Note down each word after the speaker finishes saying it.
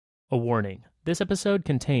A warning, this episode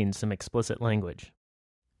contains some explicit language.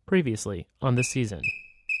 Previously on this season.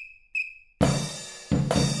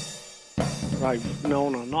 I've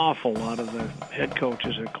known an awful lot of the head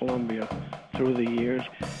coaches at Columbia through the years,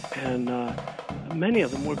 and many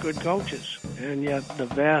of them were good coaches, and yet the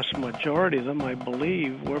vast majority of them, I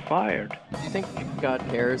believe, were fired. Do you think God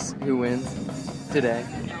cares who wins today?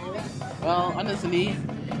 Well, honestly,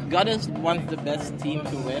 God just wants the best team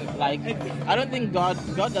to win. Like, I don't think God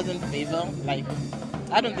doesn't favor. Like,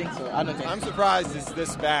 I don't think so. I'm surprised it's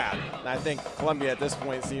this bad. I think Columbia at this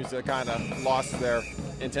point seems to have kind of lost their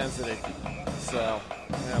intensity. So,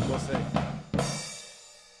 yeah, we'll see.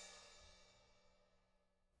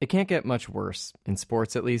 It can't get much worse, in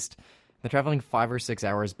sports at least, than traveling 5 or 6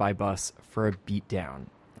 hours by bus for a beatdown.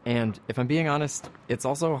 And if I'm being honest, it's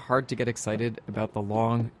also hard to get excited about the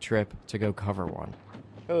long trip to go cover one.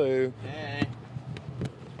 Hello. Hey.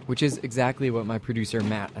 Which is exactly what my producer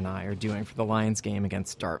Matt and I are doing for the Lions game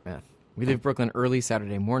against Dartmouth. We leave Brooklyn early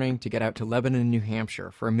Saturday morning to get out to Lebanon, New Hampshire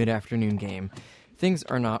for a mid-afternoon game. Things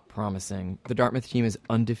are not promising. The Dartmouth team is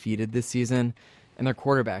undefeated this season, and their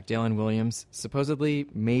quarterback, Dalen Williams, supposedly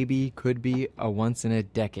maybe could be a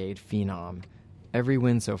once-in-a-decade phenom. Every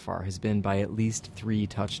win so far has been by at least 3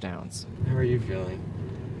 touchdowns. How are you feeling?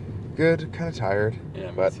 Good, kind of tired.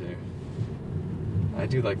 Yeah, but me too. I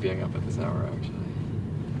do like being up at this hour, actually.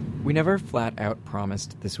 We never flat out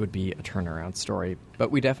promised this would be a turnaround story,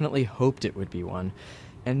 but we definitely hoped it would be one.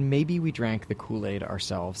 And maybe we drank the Kool-Aid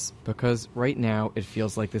ourselves, because right now it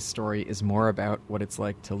feels like this story is more about what it's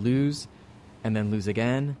like to lose, and then lose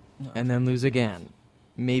again, and then lose again.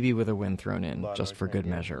 Maybe with a win thrown in, just for good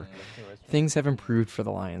measure. Things have improved for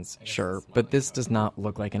the Lions, sure, but this does not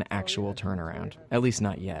look like an actual turnaround, at least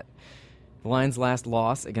not yet. The Lions' last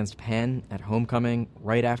loss against Penn at homecoming,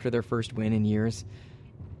 right after their first win in years,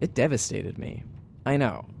 it devastated me. I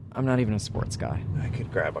know, I'm not even a sports guy. I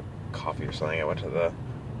could grab a coffee or something. I went to the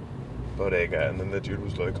bodega, and then the dude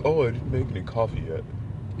was like, "Oh, I didn't make any coffee yet."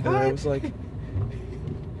 And I was like,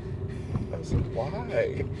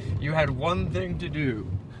 why? You had one thing to do.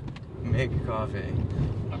 Make coffee.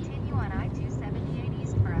 Continue on I-278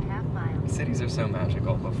 east for a half mile. Cities are so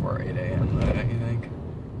magical before 8 a.m., though, don't you think?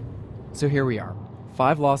 So here we are,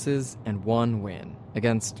 5 losses and 1 win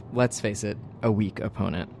against, let's face it, a weak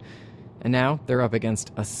opponent. And now they're up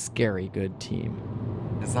against a scary good team.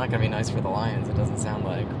 It's not going to be nice for the Lions, it doesn't sound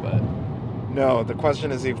like, but... No, the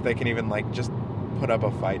question is if they can even, just put up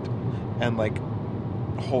a fight and,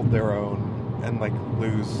 hold their own and,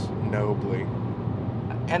 lose nobly.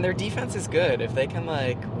 And their defense is good. If they can,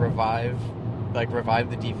 revive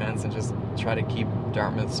the defense and just try to keep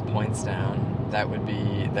Dartmouth's points down, that would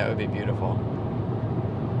be beautiful.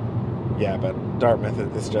 Yeah, but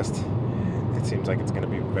Dartmouth is just... It seems like it's going to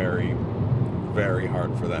be very, very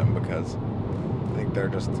hard for them because I think they're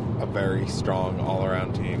just a very strong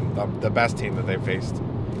all-around team. The best team that they've faced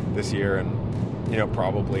this year and,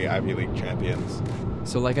 probably Ivy League champions.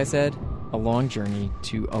 So like I said, a long journey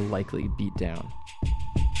to a likely beatdown.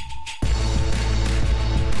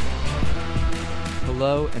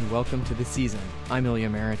 Hello and welcome to the season. I'm Ilya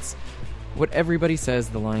Meritz. What everybody says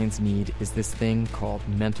the Lions need is this thing called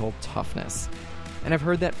mental toughness. And I've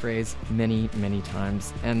heard that phrase many, many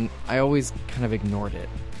times, and I always kind of ignored it.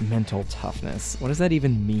 Mental toughness. What does that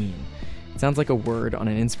even mean? It sounds like a word on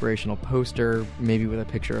an inspirational poster, maybe with a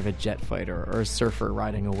picture of a jet fighter or a surfer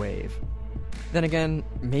riding a wave. Then again,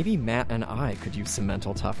 maybe Matt and I could use some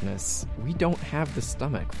mental toughness. We don't have the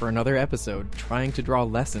stomach for another episode trying to draw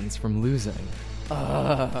lessons from losing.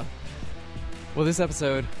 Well, this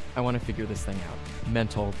episode, I want to figure this thing out.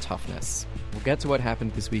 Mental toughness. We'll get to what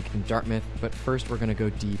happened this week in Dartmouth, but first we're going to go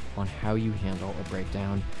deep on how you handle a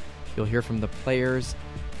breakdown. You'll hear from the players,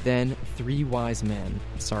 then 3 wise men,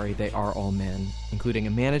 sorry, they are all men, including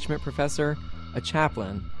a management professor, a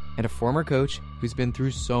chaplain, and a former coach who's been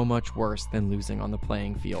through so much worse than losing on the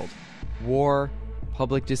playing field. War,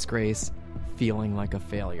 public disgrace, feeling like a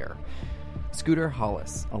failure. Scooter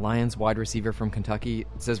Hollis, a Lions wide receiver from Kentucky,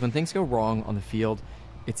 says when things go wrong on the field,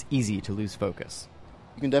 it's easy to lose focus.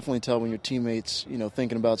 You can definitely tell when your teammate's,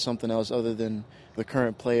 thinking about something else other than the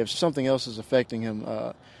current play. If something else is affecting him,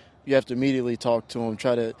 you have to immediately talk to him,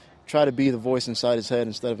 try to be the voice inside his head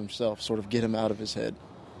instead of himself, sort of get him out of his head.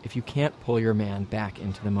 If you can't pull your man back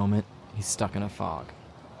into the moment, he's stuck in a fog.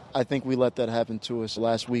 I think we let that happen to us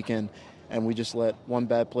last weekend, and we just let one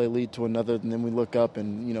bad play lead to another, and then we look up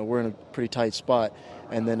and, we're in a pretty tight spot,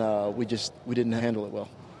 and then we didn't handle it well.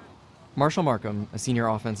 Marshall Markham, a senior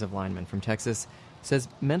offensive lineman from Texas, says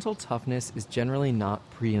mental toughness is generally not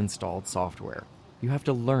pre-installed software. You have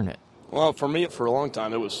to learn it. Well, for me, for a long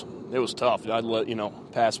time, it was tough. I'd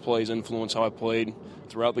let, past plays influence how I played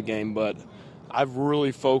throughout the game, but I've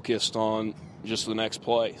really focused on just the next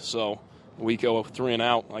play. So we go 3 and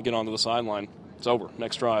out, I get onto the sideline. It's over.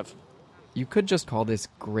 Next drive. You could just call this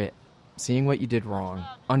grit, seeing what you did wrong,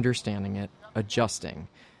 understanding it, adjusting,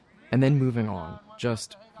 and then moving on,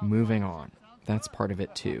 just moving on. That's part of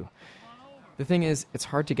it too. The thing is, it's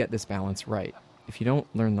hard to get this balance right. If you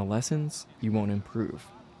don't learn the lessons, you won't improve.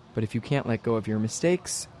 But if you can't let go of your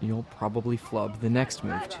mistakes, you'll probably flub the next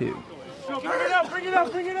move too. So bring it up, bring it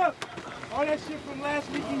up, bring it up. All that shit from last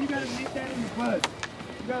weekend, you gotta make that in your blood.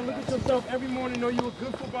 You gotta look at yourself every morning, know you're a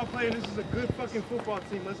good football player, and this is a good fucking football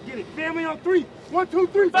team. Let's get it. Family on 3. 1, 2,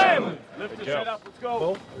 3, family. Lift your shit up, let's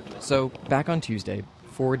go. So, back on Tuesday,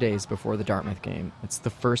 4 days before the Dartmouth game, it's the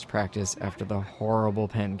first practice after the horrible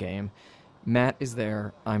Penn game. Matt is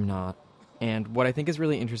there, I'm not. And what I think is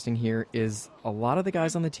really interesting here is a lot of the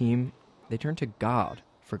guys on the team, they turn to God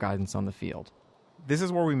for guidance on the field. This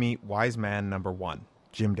is where we meet wise man number 1,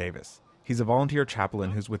 Jim Davis. He's a volunteer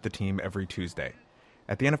chaplain who's with the team every Tuesday.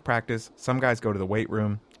 At the end of practice, some guys go to the weight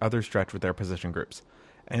room, others stretch with their position groups.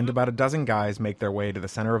 And about a dozen guys make their way to the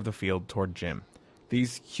center of the field toward Jim.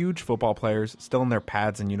 These huge football players, still in their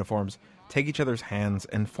pads and uniforms, take each other's hands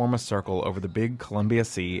and form a circle over the big Columbia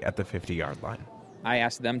Sea at the 50-yard line. I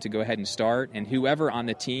asked them to go ahead and start, and whoever on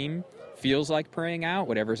the team feels like praying out,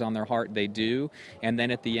 whatever's on their heart, they do. And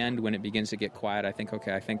then at the end, when it begins to get quiet, I think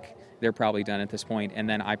they're probably done at this point. And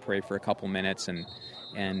then I pray for a couple minutes, and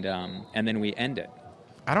then we end it.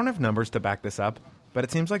 I don't have numbers to back this up, but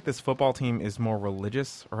it seems like this football team is more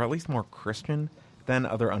religious, or at least more Christian, than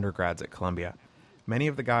other undergrads at Columbia. Many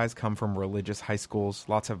of the guys come from religious high schools,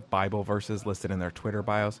 lots of Bible verses listed in their Twitter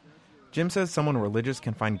bios. Jim says someone religious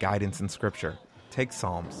can find guidance in Scripture. Take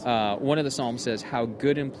Psalms. One of the Psalms says, how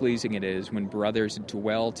good and pleasing it is when brothers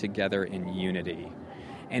dwell together in unity.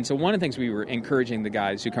 And so one of the things we were encouraging the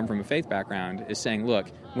guys who come from a faith background is saying, look,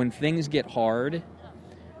 when things get hard,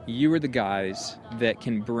 you are the guys that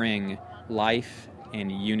can bring life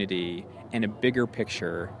and unity and a bigger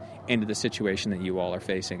picture into the situation that you all are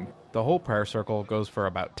facing. The whole prayer circle goes for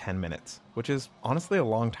about 10 minutes, which is honestly a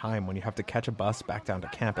long time when you have to catch a bus back down to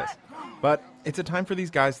campus. But it's a time for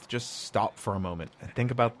these guys to just stop for a moment and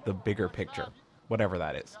think about the bigger picture, whatever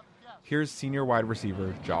that is. Here's senior wide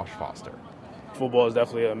receiver Josh Foster. Football is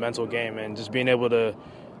definitely a mental game, and just being able to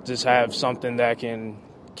just have something that can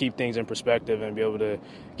keep things in perspective and be able to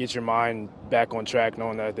get your mind back on track,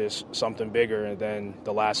 knowing that there's something bigger than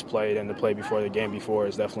the last play and the play before the game before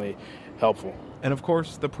is definitely helpful. And of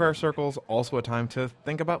course, the prayer circle's also a time to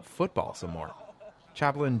think about football some more.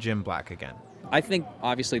 Chaplain Jim Black again. I think,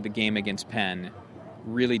 obviously, the game against Penn,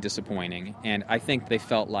 really disappointing. And I think they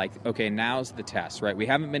felt like, okay, now's the test, right? We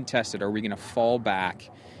haven't been tested. Are we going to fall back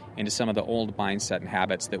into some of the old mindset and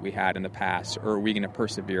habits that we had in the past, or are we going to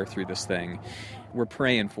persevere through this thing? We're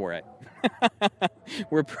praying for it.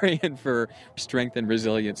 We're praying for strength and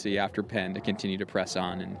resiliency after Penn to continue to press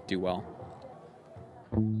on and do well.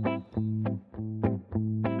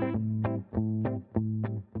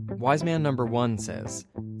 Wise man number 1 says,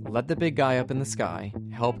 let the big guy up in the sky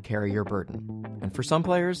help carry your burden. And for some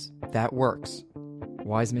players, that works.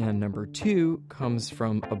 Wise man number 2 comes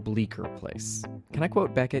from a bleaker place. Can I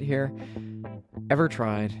quote Beckett here? Ever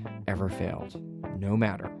tried, ever failed. No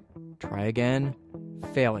matter. Try again,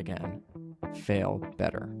 fail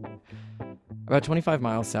better. About 25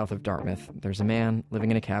 miles south of Dartmouth, there's a man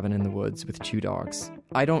living in a cabin in the woods with 2 dogs.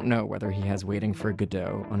 I don't know whether he has Waiting for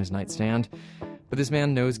Godot on his nightstand, but this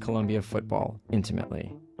man knows Columbia football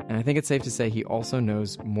intimately. And I think it's safe to say he also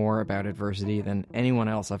knows more about adversity than anyone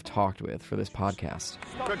else I've talked with for this podcast.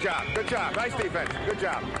 Good job. Nice defense. Good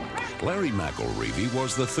job. Larry McElreavy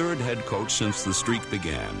was the 3rd head coach since the streak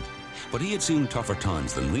began, but he had seen tougher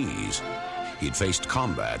times than these. He'd faced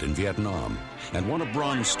combat in Vietnam and won a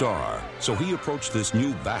Bronze Star, so he approached this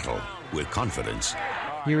new battle with confidence.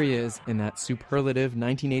 Here he is in that superlative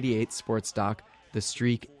 1988 sports doc, The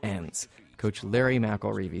Streak Ends. Coach Larry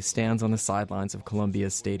McElreavy stands on the sidelines of Columbia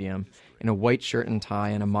Stadium in a white shirt and tie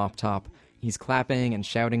and a mop top. He's clapping and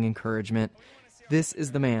shouting encouragement. This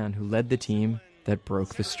is the man who led the team that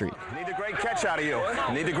broke the streak. Need a great catch out of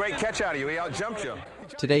you. He out-jumped you.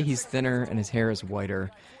 Today he's thinner and his hair is whiter.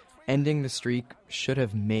 Ending the streak should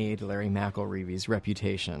have made Larry McElreavy's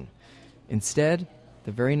reputation. Instead,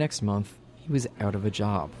 the very next month, he was out of a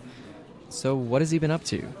job. So what has he been up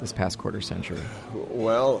to this past quarter century?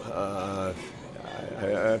 Well, I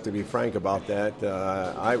have to be frank about that.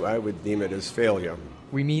 I would deem it as failure.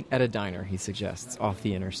 We meet at a diner, he suggests, off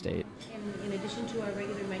the interstate. In addition to our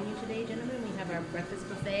regular menu today, gentlemen, we have our breakfast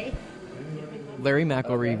buffet. Larry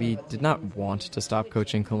McElreavy did not want to stop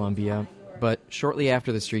coaching Columbia, but shortly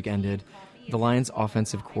after the streak ended, the Lions'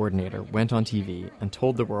 offensive coordinator went on TV and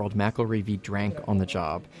told the world McElreavy drank on the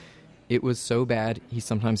job. It was so bad, he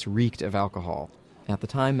sometimes reeked of alcohol. At the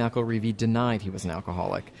time, McElreavy denied he was an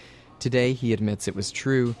alcoholic. Today, he admits it was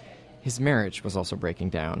true. His marriage was also breaking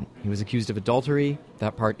down. He was accused of adultery.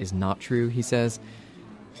 That part is not true, he says.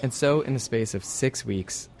 And so, in the space of 6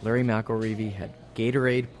 weeks, Larry McElreavy had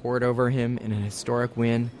Gatorade poured over him in an historic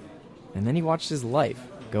win, and then he watched his life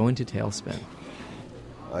go into tailspin.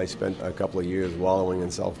 I spent a couple of years wallowing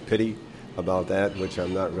in self-pity about that, which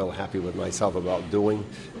I'm not real happy with myself about doing.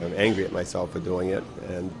 I'm angry at myself for doing it.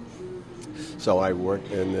 And so I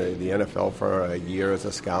worked in the NFL for a year as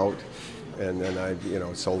a scout, and then I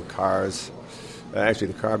sold cars. Actually,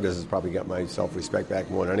 the car business probably got my self-respect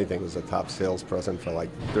back more than anything. I was a top salesperson for like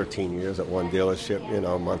 13 years at one dealership,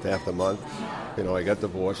 month after month. I got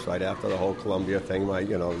divorced right after the whole Columbia thing.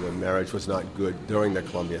 The marriage was not good during the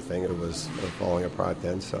Columbia thing. It was falling apart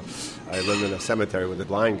then. So I lived in a cemetery with a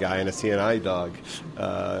blind guy and a CNI dog.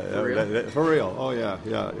 For real? Oh, yeah.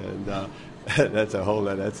 And that's a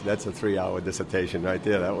 3-hour dissertation right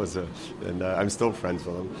there. And I'm still friends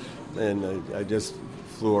with him. And I just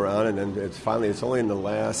flew around, and then it's only in the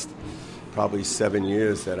last probably 7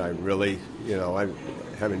 years that I really, I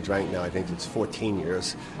haven't drank now. I think it's 14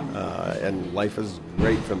 years, and life is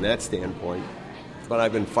great from that standpoint. But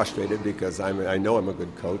I've been frustrated because I know I'm a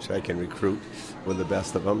good coach. I can recruit with the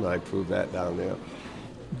best of them. I proved that down there.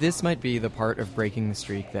 This might be the part of breaking the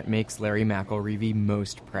streak that makes Larry McElreavy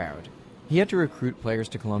most proud. He had to recruit players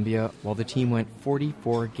to Columbia while the team went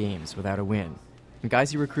 44 games without a win. And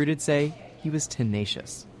guys he recruited say he was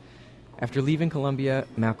tenacious. After leaving Columbia,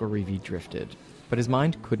 McElreavy drifted, but his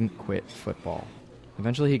mind couldn't quit football.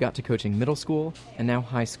 Eventually he got to coaching middle school and now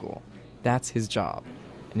high school. That's his job.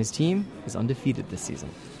 And his team is undefeated this season.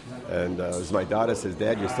 And as my daughter says,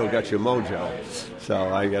 Dad, you still got your mojo.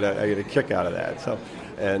 So I get a kick out of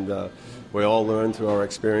that. We all learn through our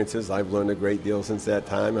experiences. I've learned a great deal since that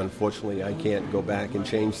time. Unfortunately, I can't go back and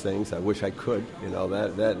change things. I wish I could.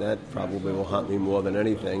 That probably will haunt me more than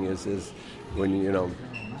anything is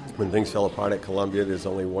when things fell apart at Columbia, there's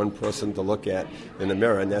only one person to look at in the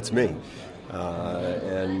mirror, and that's me.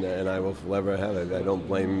 And I will forever have it. I don't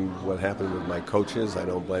blame what happened with my coaches. I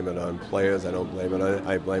don't blame it on players. I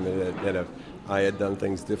blame it that if I had done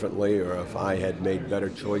things differently or if I had made better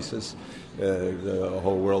choices, the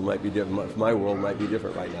whole world might be different. My world might be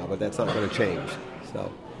different right now, but that's not going to change.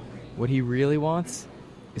 So, what he really wants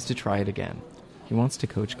is to try it again. He wants to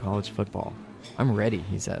coach college football. I'm ready,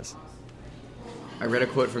 he says. I read a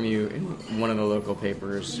quote from you in one of the local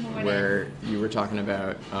papers where you were talking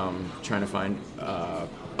about trying to find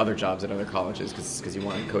other jobs at other colleges because you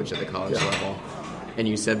wanted to coach at the college level. And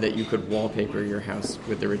you said that you could wallpaper your house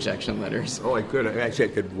with the rejection letters. Oh, I could. Actually,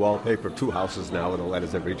 I could wallpaper 2 houses now with the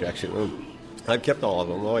letters of rejection. I've kept all of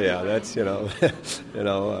them. Oh, yeah, that's, and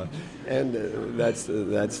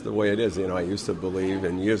that's the way it is. I used to believe,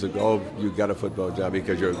 and years ago, you got a football job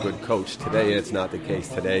because you're a good coach. Today, it's not the case.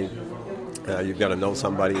 Today, you've got to know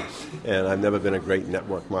somebody, and I've never been a great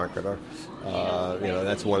network marketer.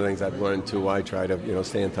 That's one of the things I've learned, too. I try to,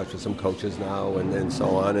 stay in touch with some coaches now and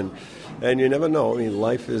so on, and you never know. I mean,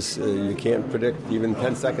 life is, you can't predict even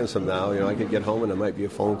 10 seconds from now. I could get home and there might be a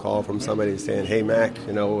phone call from somebody saying, hey, Mac,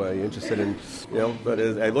 are you interested in, but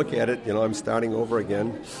as I look at it, I'm starting over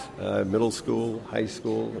again, middle school, high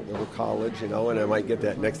school, college, and I might get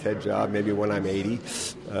that next head job maybe when I'm 80,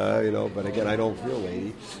 but again, I don't feel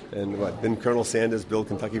 80. And didn't Colonel Sanders build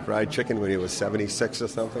Kentucky Fried Chicken when he was 76 or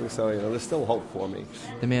something? So, there's still hope for me.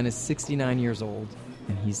 The man is 69 years old,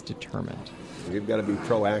 and he's determined. You've got to be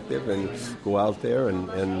proactive and go out there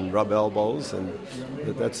and rub elbows, and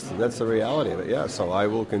that's the reality of it. Yeah, so I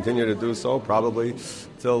will continue to do so probably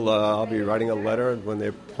till I'll be writing a letter when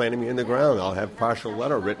they're planting me in the ground. I'll have partial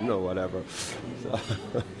letter written or whatever. So.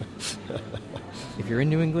 If you're in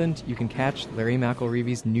New England, you can catch Larry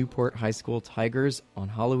McElreavy's Newport High School Tigers on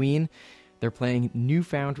Halloween. They're playing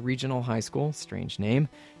Newfound Regional High School, strange name,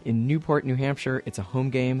 in Newport, New Hampshire. It's a home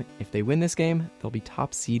game. If they win this game, they'll be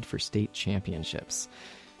top seed for state championships.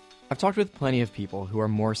 I've talked with plenty of people who are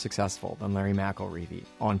more successful than Larry McElreavy,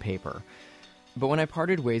 on paper. But when I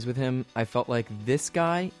parted ways with him, I felt like this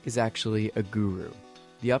guy is actually a guru.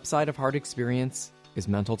 The upside of hard experience is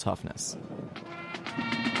mental toughness.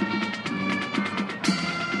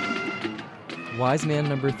 Wise man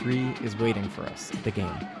number 3 is waiting for us at the game.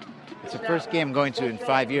 It's the first game I'm going to in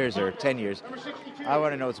 5 years or 10 years. I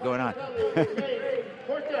want to know what's going on.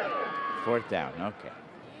 Fourth down, okay.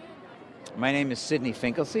 My name is Sidney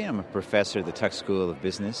Finkelstein. I'm a professor at the Tuck School of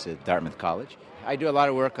Business at Dartmouth College. I do a lot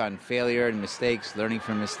of work on failure and mistakes, learning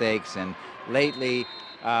from mistakes, and lately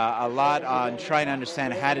a lot on trying to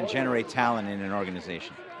understand how to generate talent in an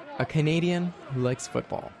organization. A Canadian who likes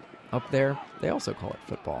football. Up there, they also call it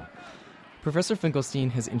football. Professor Finkelstein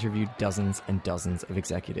has interviewed dozens and dozens of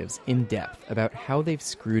executives in depth about how they've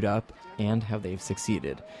screwed up and how they've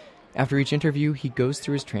succeeded. After each interview, he goes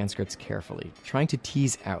through his transcripts carefully, trying to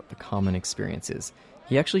tease out the common experiences.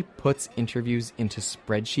 He actually puts interviews into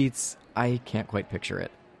spreadsheets. I can't quite picture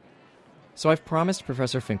it. So I've promised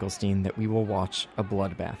Professor Finkelstein that we will watch a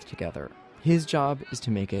bloodbath together. His job is to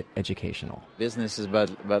make it educational. Business is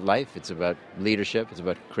about life. It's about leadership. It's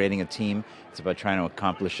about creating a team. It's about trying to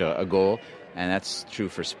accomplish a goal. And that's true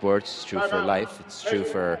for sports. It's true for life. It's true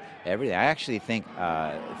for everything. I actually think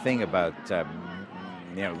thing about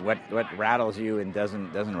what rattles you and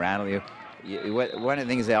doesn't rattle you. One of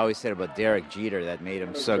the things they always said about Derek Jeter that made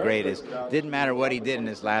him so great is didn't matter what he did in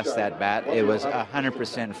his last at-bat, it was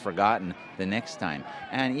 100% forgotten the next time.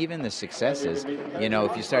 And even the successes,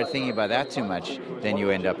 if you start thinking about that too much, then you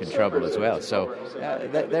end up in trouble as well. So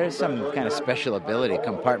there's some kind of special ability,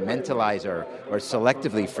 compartmentalize or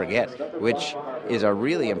selectively forget, which is a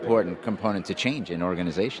really important component to change in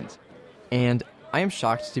organizations. And I am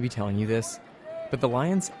shocked to be telling you this, but the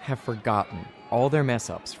Lions have forgotten all their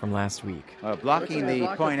mess-ups from last week. Blocking the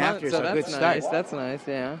point after is a good start. Nice. That's nice,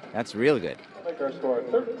 yeah. That's real good. Our score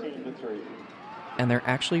 13-3. And they're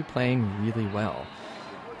actually playing really well.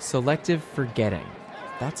 Selective forgetting.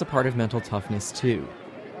 That's a part of mental toughness, too.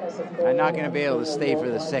 I'm not going to be able to stay for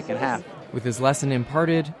the second half. With his lesson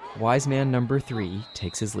imparted, wise man number 3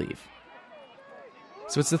 takes his leave.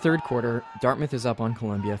 So it's the third quarter. Dartmouth is up on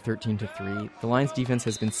Columbia 13-3. The Lions defense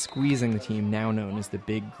has been squeezing the team now known as the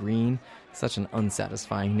Big Green. Such an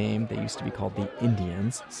unsatisfying name. They used to be called the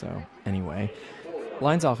Indians. So anyway,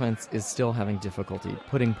 Lions offense is still having difficulty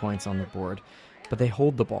putting points on the board, but they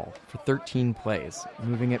hold the ball for 13 plays,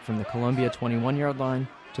 moving it from the Columbia 21-yard line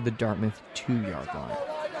to the Dartmouth 2-yard line.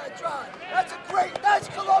 That's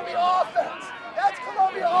Columbia offense. That's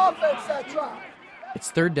Columbia offense, that drive. It's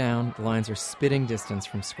third down. The Lions are spitting distance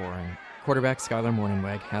from scoring. Quarterback Skylar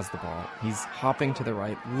Morningweg has the ball. He's hopping to the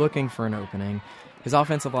right, looking for an opening. His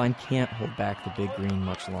offensive line can't hold back the Big Green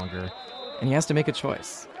much longer, and he has to make a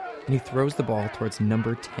choice. And he throws the ball towards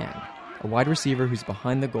number 10, a wide receiver who's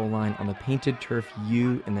behind the goal line on the painted turf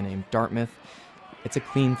U in the name Dartmouth. It's a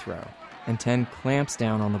clean throw, and 10 clamps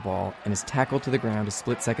down on the ball and is tackled to the ground a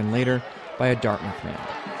split second later by a Dartmouth man.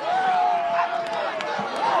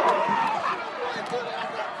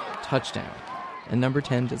 Touchdown. And number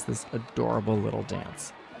 10 does this adorable little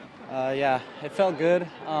dance. Yeah, it felt good.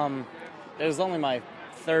 It was only my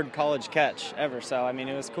third college catch ever, so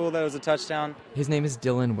it was cool that it was a touchdown. His name is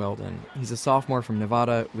Dylan Weldon. He's a sophomore from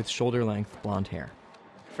Nevada with shoulder-length blonde hair.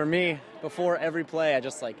 For me, before every play,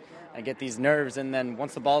 I get these nerves, and then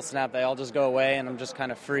once the ball snapped, they all just go away, and I'm just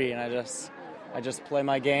kind of free, and I just play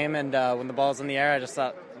my game, and when the ball's in the air, I just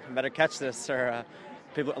thought, I better catch this, or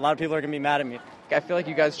a lot of people are going to be mad at me. I feel like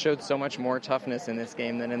you guys showed so much more toughness in this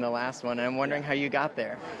game than in the last one, and I'm wondering how you got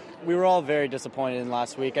there. We were all very disappointed in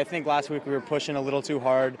last week. I think last week we were pushing a little too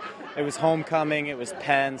hard. It was homecoming, it was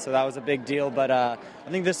Penn, so that was a big deal. But I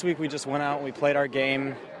think this week we just went out and we played our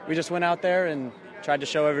game. We just went out there and tried to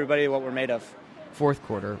show everybody what we're made of. Fourth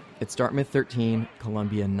quarter, it's Dartmouth 13,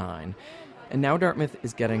 Columbia 9. And now Dartmouth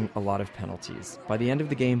is getting a lot of penalties. By the end of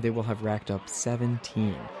the game, they will have racked up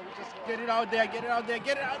 17. Get it out there, get it out there,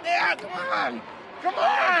 get it out there! Come on! Come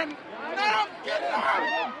on! No! Get it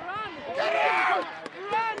out! Get it out!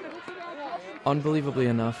 Unbelievably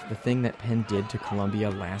enough, the thing that Penn did to Columbia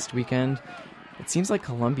last weekend, it seems like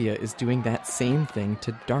Columbia is doing that same thing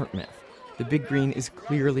to Dartmouth. The Big Green is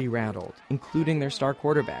clearly rattled, including their star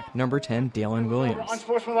quarterback, number 10, Dalen Williams.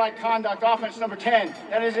 Unsportsmanlike conduct, offense number 10.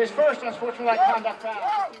 That is his first unsportsmanlike conduct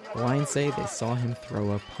foul. The Lions say they saw him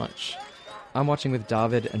throw a punch. I'm watching with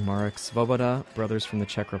David and Marek Svoboda, brothers from the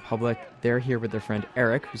Czech Republic. They're here with their friend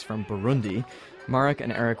Eric, who's from Burundi. Marek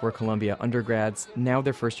and Eric were Columbia undergrads. Now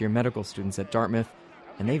they're first-year medical students at Dartmouth,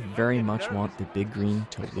 and they very much want the Big Green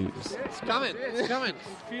to lose. It's coming. It's coming.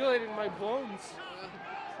 I feel it in my bones.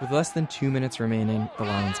 With less than 2 minutes remaining, the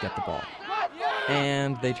Lions get the ball.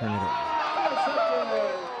 And they turn it over.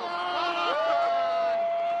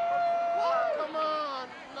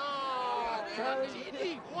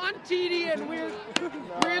 One TD and we're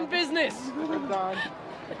in business.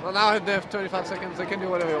 Well, now they have 25 seconds. They can do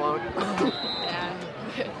whatever they want. And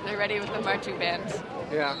they're ready with the marching band.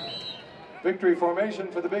 Yeah. Victory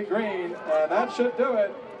formation for the Big Green, and that should do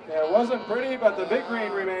it. It wasn't pretty, but the Big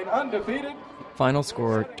Green remained undefeated. Final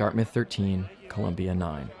score, Dartmouth 13, Columbia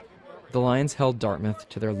 9. the Lions held Dartmouth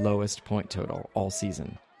to their lowest point total all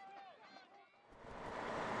season.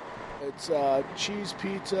 It's cheese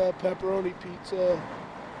pizza, pepperoni pizza,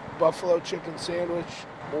 buffalo chicken sandwich,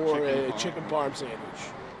 or a chicken parm sandwich.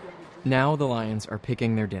 Now the Lions are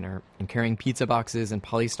picking their dinner and carrying pizza boxes and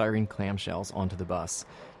polystyrene clamshells onto the bus.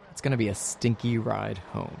 It's going to be a stinky ride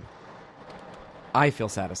home. I feel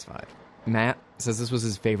satisfied. Matt says this was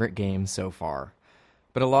his favorite game so far.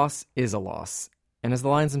 But a loss is a loss. And as the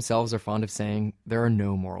Lions themselves are fond of saying, there are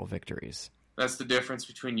no moral victories. That's the difference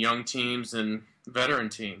between young teams and veteran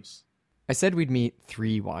teams. I said we'd meet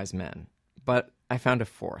 3 wise men, but I found a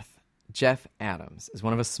fourth. Jeff Adams is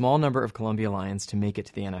one of a small number of Columbia Lions to make it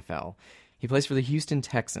to the NFL. He plays for the Houston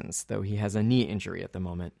Texans, though he has a knee injury at the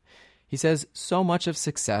moment. He says so much of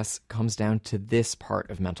success comes down to this part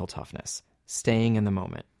of mental toughness, staying in the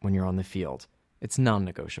moment when you're on the field. It's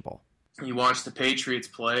non-negotiable. You watch the Patriots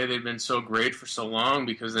play, they've been so great for so long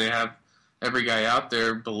because they have every guy out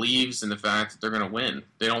there believes in the fact that they're going to win.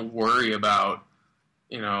 They don't worry about,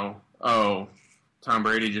 oh, Tom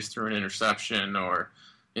Brady just threw an interception, or,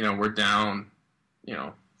 we're down,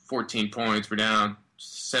 14 points, we're down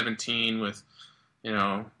 17 with,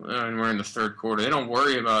 and we're in the third quarter. They don't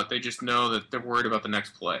worry about it. They just know that they're worried about the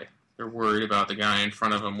next play. They're worried about the guy in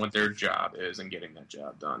front of them, what their job is, and getting that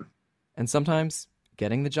job done. And sometimes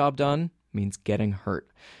getting the job done means getting hurt.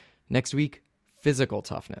 Next week, physical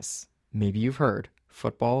toughness. Maybe you've heard,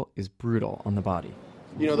 football is brutal on the body.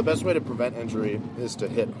 The best way to prevent injury is to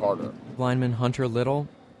hit harder. Lineman Hunter Little,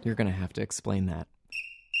 you're going to have to explain that.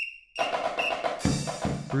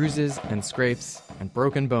 Bruises and scrapes and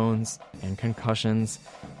broken bones and concussions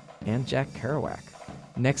and Jack Kerouac.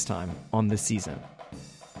 Next time on The Season.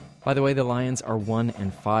 By the way, the Lions are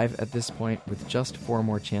 1-5 at this point, with just 4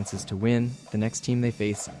 more chances to win. The next team they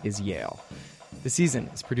face is Yale. The Season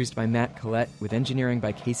is produced by Matt Collette, with engineering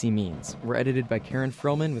by Casey Means. We're edited by Karen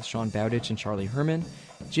Frillman with Sean Bowditch and Charlie Herman.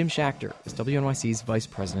 Jim Schachter is WNYC's Vice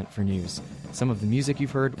President for News. Some of the music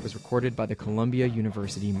you've heard was recorded by the Columbia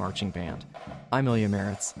University Marching Band. I'm Ilya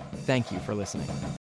Meritz. Thank you for listening.